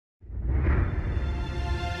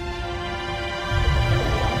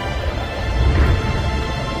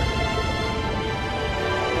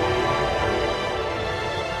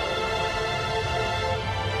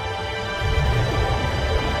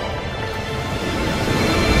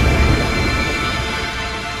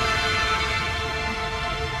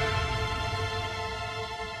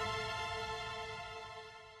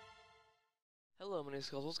Hey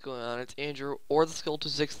Skulls, what's going on? It's Andrew, or the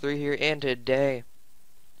Skull263 here, and today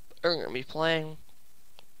we're going to be playing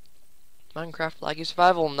Minecraft Laggy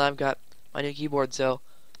Survival, and I've got my new keyboard, so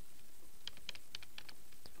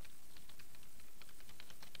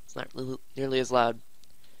it's not nearly as loud.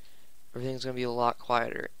 Everything's going to be a lot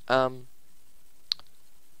quieter.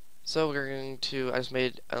 So we're going to, I just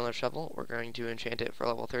made another shovel. We're going to enchant it for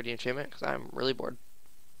level 30 enchantment, because I'm really bored.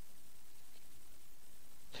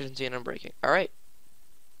 Efficiency and unbreaking. Alright.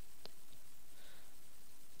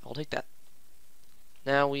 I'll take that.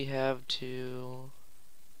 Now we have to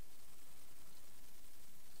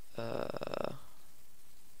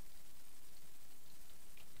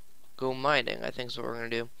go mining, I think is what we're gonna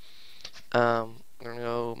do. We're gonna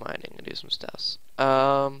go mining and do some stuff.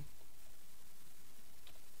 Let's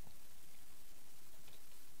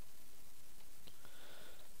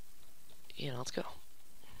go.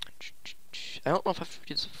 I don't know if I've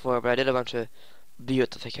used this before, but I did a bunch of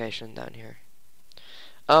beautification down here.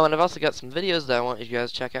 And I've also got some videos that I want you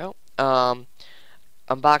guys to check out.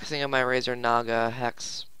 Unboxing of my Razer Naga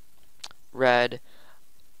Hex Red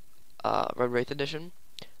Wraith Edition.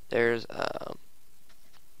 There's an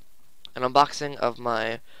unboxing of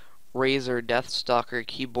my Razer Deathstalker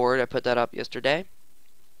keyboard. I put that up yesterday.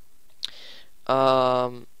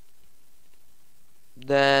 Then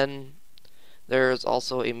there's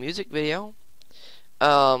also a music video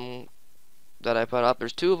that I put up.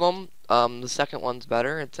 There's two of them. The second one's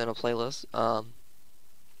better. It's in a playlist.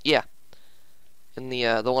 Yeah. And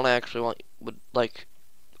the one I actually would like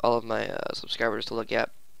all of my subscribers to look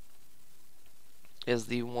at is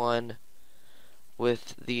the one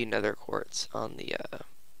with the nether quartz on the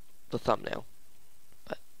thumbnail.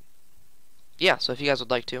 But yeah, so if you guys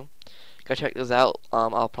would like to, go check those out.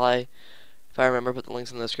 I'll probably, if I remember, put the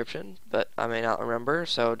links in the description, but I may not remember,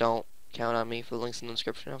 so don't count on me for the links in the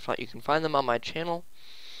description. If not, you can find them on my channel.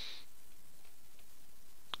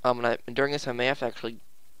 And during this, I may have to actually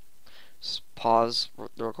pause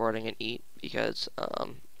the recording and eat because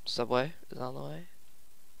Subway is on the way.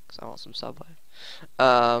 Because I want some Subway.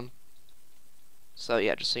 So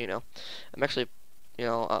yeah, just so you know, I'm actually, it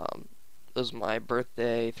was my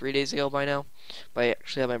birthday 3 days ago by now, but I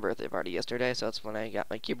actually had my birthday party yesterday, so that's when I got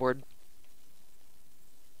my keyboard.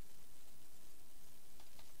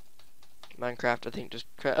 Minecraft, I think, just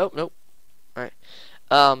oh nope. All right.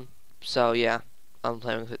 So yeah, I'm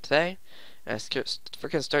playing with it today. And I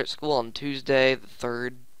freaking start school on Tuesday the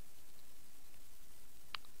 3rd.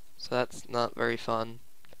 So that's not very fun.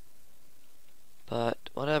 But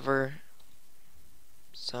whatever.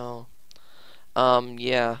 So,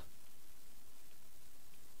 yeah.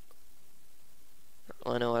 I don't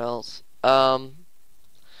really know what else.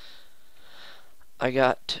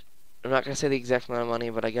 I'm not gonna say the exact amount of money,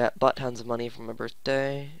 but I got butt tons of money for my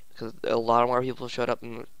birthday because a lot more people showed up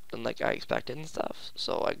than like I expected and stuff.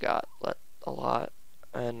 So I got a lot,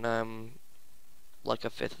 and I'm like a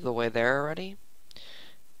fifth of the way there already.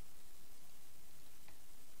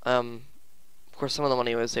 Of course, some of the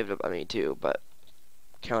money was saved up by me too, but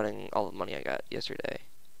counting all the money I got yesterday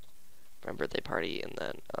for my birthday party, and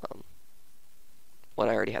then what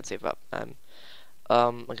I already had saved up, I'm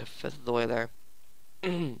like a fifth of the way there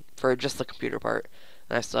for just the computer part,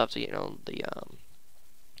 and I still have to,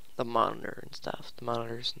 the monitor and stuff, the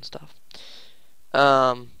monitors and stuff.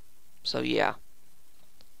 So yeah,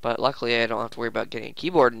 but luckily I don't have to worry about getting a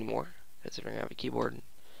keyboard anymore, considering I have a keyboard,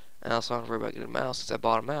 and I also don't have to worry about getting a mouse because I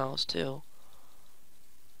bought a mouse too.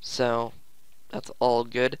 So that's all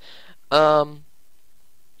good. So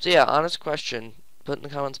yeah, honest question. Put in the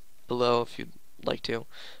comments below if you'd like to.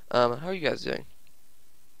 How are you guys doing?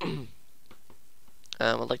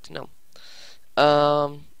 I'd like to know.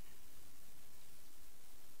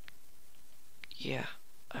 Yeah,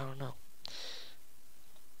 I don't know.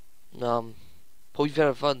 Hope you've had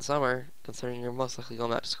a fun summer, considering you're most likely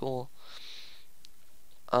going back to school.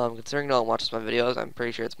 Considering no one watches my videos, I'm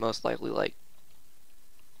pretty sure it's most likely like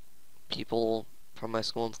people from my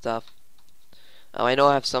school and stuff. I know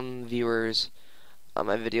I have some viewers on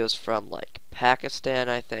my videos from like Pakistan,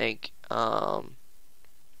 I think, or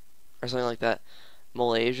something like that.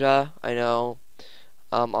 Malaysia, I know,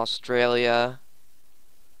 Australia,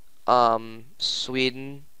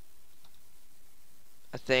 Sweden,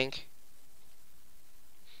 I think.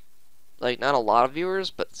 Like, not a lot of viewers,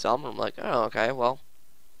 but some. I'm like, oh, okay, well,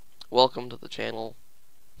 welcome to the channel.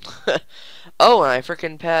 Oh, and I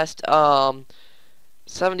freaking passed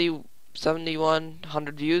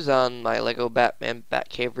 7,100 views on my Lego Batman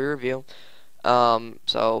Batcave review.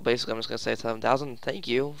 So basically, I'm just gonna say 7,000. Thank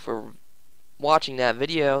you for watching that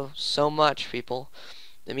video so much, people.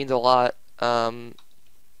 It means a lot.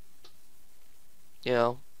 You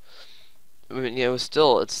know, I mean, it's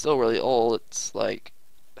still really old. It's like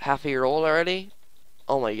half a year old already.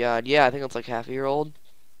 Oh my god, yeah, I think it's like half a year old.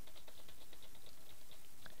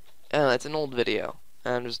 And it's an old video.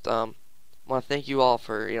 And I'm just want to thank you all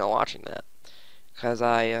for watching that, because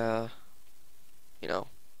you know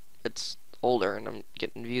it's older and I'm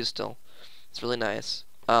getting views still. It's really nice.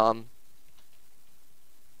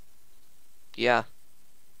 Yeah,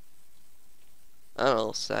 I don't know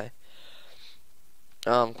what to say.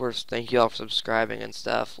 Of course, thank you all for subscribing and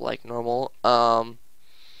stuff like normal. I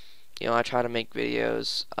try to make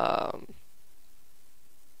videos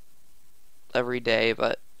every day,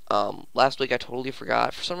 but last week I totally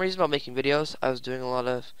forgot for some reason about making videos. I was doing a lot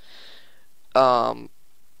of um,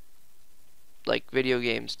 like video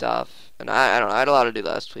game stuff, and I don't know. I had a lot to do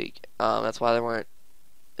last week. That's why there weren't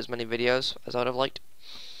as many videos as I would have liked.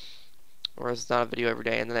 Whereas it's not a video every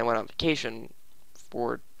day, and then I went on vacation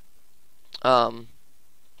for um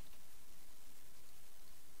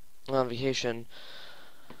on vacation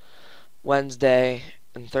Wednesday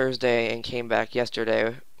and Thursday, and came back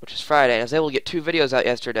yesterday, which is Friday. And I was able to get 2 videos out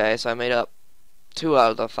yesterday, so I made up 2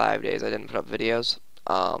 out of the 5 days I didn't put up videos.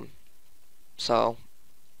 So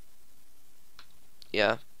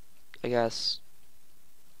yeah, I guess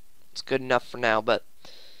it's good enough for now. But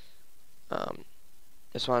um,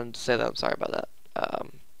 just wanted to say that I'm sorry about that.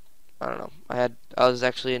 I don't know. I was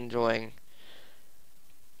actually enjoying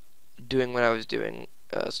doing what I was doing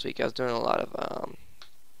this week. I was doing a lot of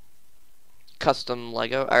custom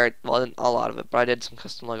Lego. Well, not a lot of it, but I did some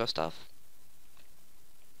custom Lego stuff.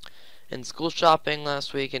 And school shopping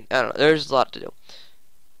last week, and I don't know. There's a lot to do.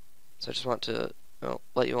 So I just want to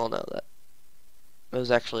let you all know that it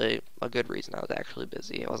was actually a good reason. I was actually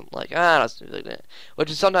busy. I wasn't like, that's that. Which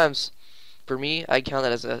is sometimes, for me, I count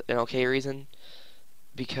that as an okay reason,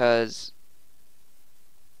 because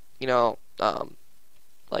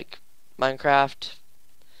like Minecraft,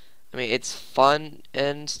 I mean, it's fun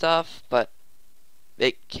and stuff, but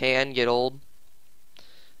it can get old.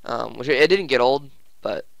 Which it didn't get old,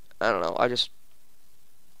 but I don't know. I just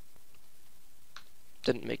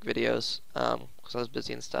didn't make videos because I was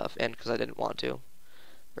busy and stuff, and because I didn't want to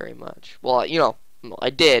very much. Well, I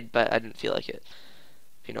did, but I didn't feel like it.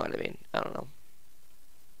 If you know what I mean. I don't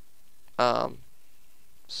know.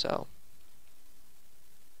 So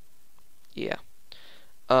yeah.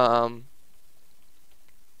 Um,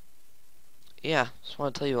 yeah. Just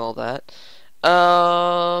want to tell you all that.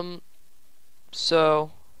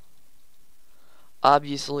 So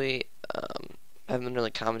obviously, I haven't been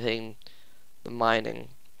really commentating the mining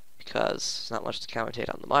because there's not much to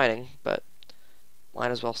commentate on the mining, but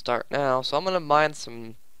might as well start now. So I'm gonna mine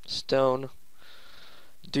some stone,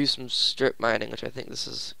 do some strip mining, which I think this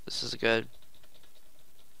is good.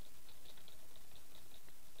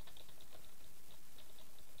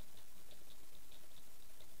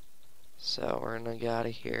 So we're gonna get out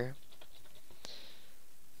of here.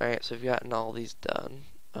 Alright, so we've gotten all these done,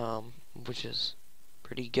 which is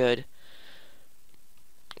pretty good.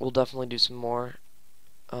 We'll definitely do some more.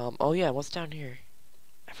 Oh yeah, what's down here?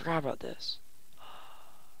 I forgot about this.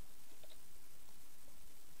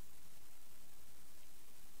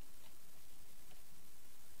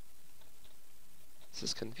 This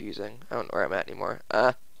is confusing. I don't know where I'm at anymore.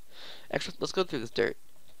 Actually, let's go through this dirt.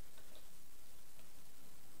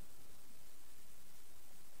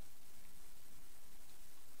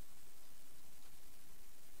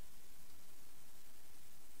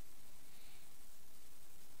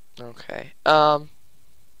 Okay. So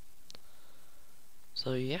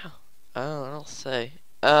yeah, I don't know what else to say.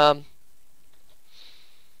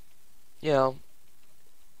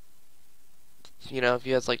 You know, if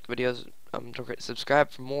you guys like the videos, don't forget to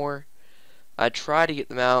subscribe for more. I try to get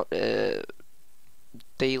them out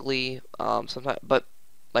daily, sometimes, but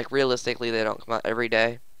like realistically, they don't come out every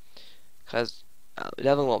day, because it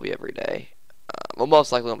definitely won't be every day. Well,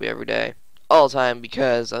 most likely won't be every day, all the time,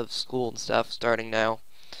 because of school and stuff starting now.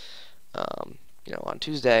 On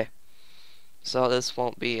Tuesday. So this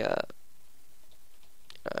won't be it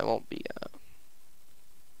won't be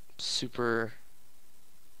super.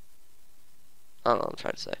 I don't know what I'm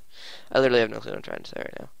trying to say. I literally have no clue what I'm trying to say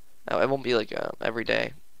right now. It won't be like every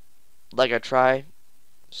day. Like I try,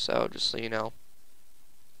 so just so you know.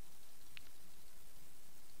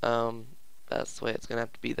 That's the way it's gonna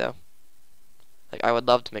have to be though. Like I would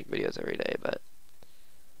love to make videos every day, but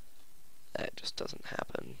that just doesn't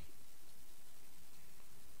happen.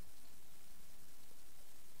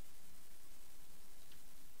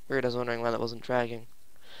 Weird, I was wondering why that wasn't dragging.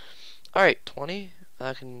 Alright, 20.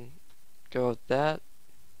 I can go with that.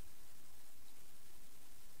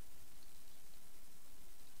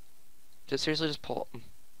 Just seriously, just pull them.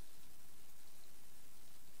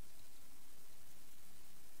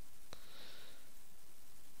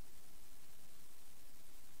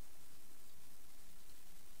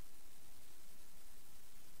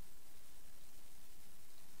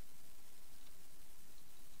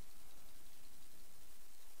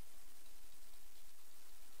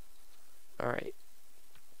 Alright.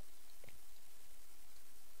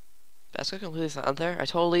 Basket completely is not there. I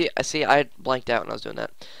see, I blanked out when I was doing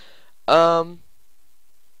that. Yeah,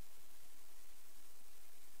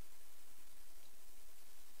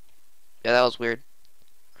 that was weird.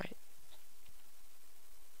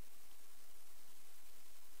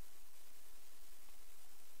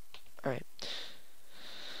 Alright.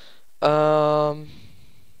 Alright.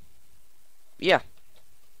 Yeah.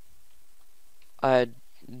 I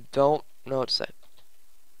don't know what to say.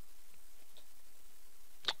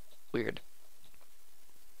 Weird.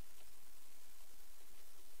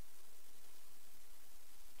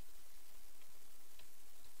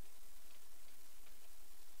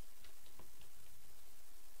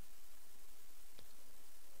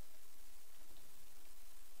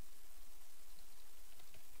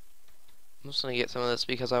 I'm just gonna get some of this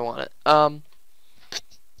because I want it.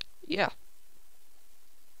 Yeah.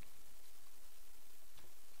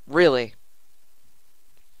 Really?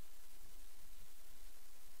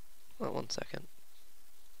 Wait 1 second.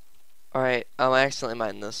 Alright, I accidentally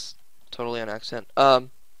mined this. Totally on accident.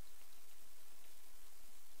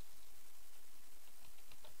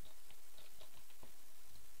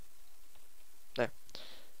 There.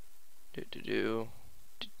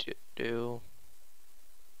 Do.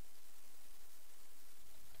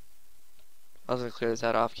 I was gonna clear this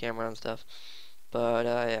out off camera and stuff, but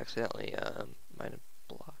I accidentally mined a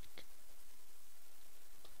block.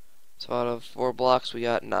 So out of 4 blocks, we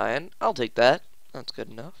got 9. I'll take that. That's good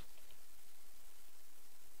enough.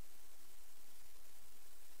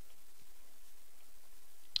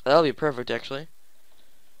 That'll be perfect, actually.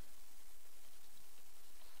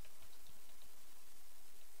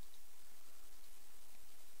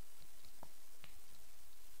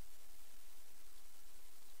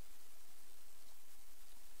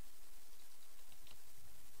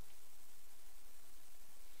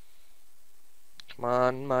 Come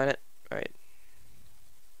on, mine it. Alright.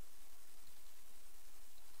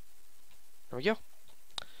 There we go.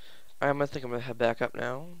 I think I'm gonna head back up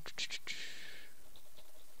now.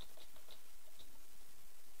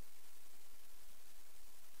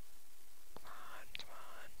 Come on.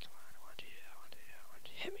 I want you.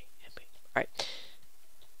 Hit me. Alright.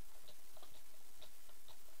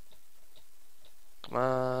 Come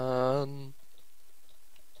on.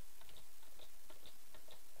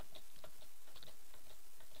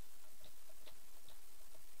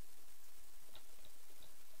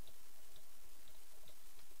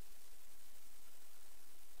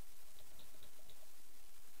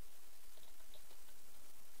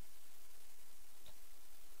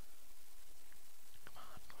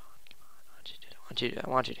 I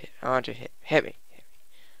want you to hit me.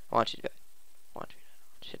 I want you to do it. I want you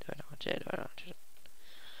to do it.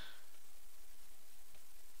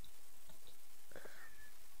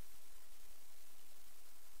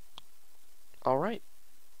 Alright.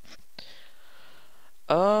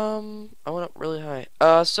 I went up really high.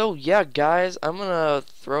 So yeah, guys, I'm gonna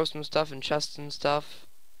throw some stuff in chests and stuff.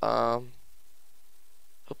 Hope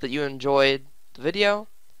that you enjoyed the video.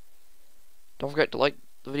 Don't forget to like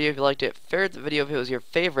the video if you liked it, favorite the video if it was your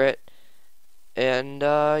favorite, and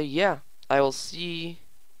yeah, I will see.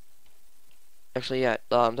 Actually, yeah,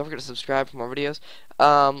 don't forget to subscribe for more videos.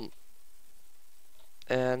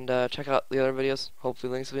 And check out the other videos.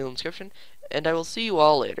 Hopefully, links will be in the description. And I will see you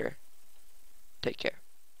all later. Take care.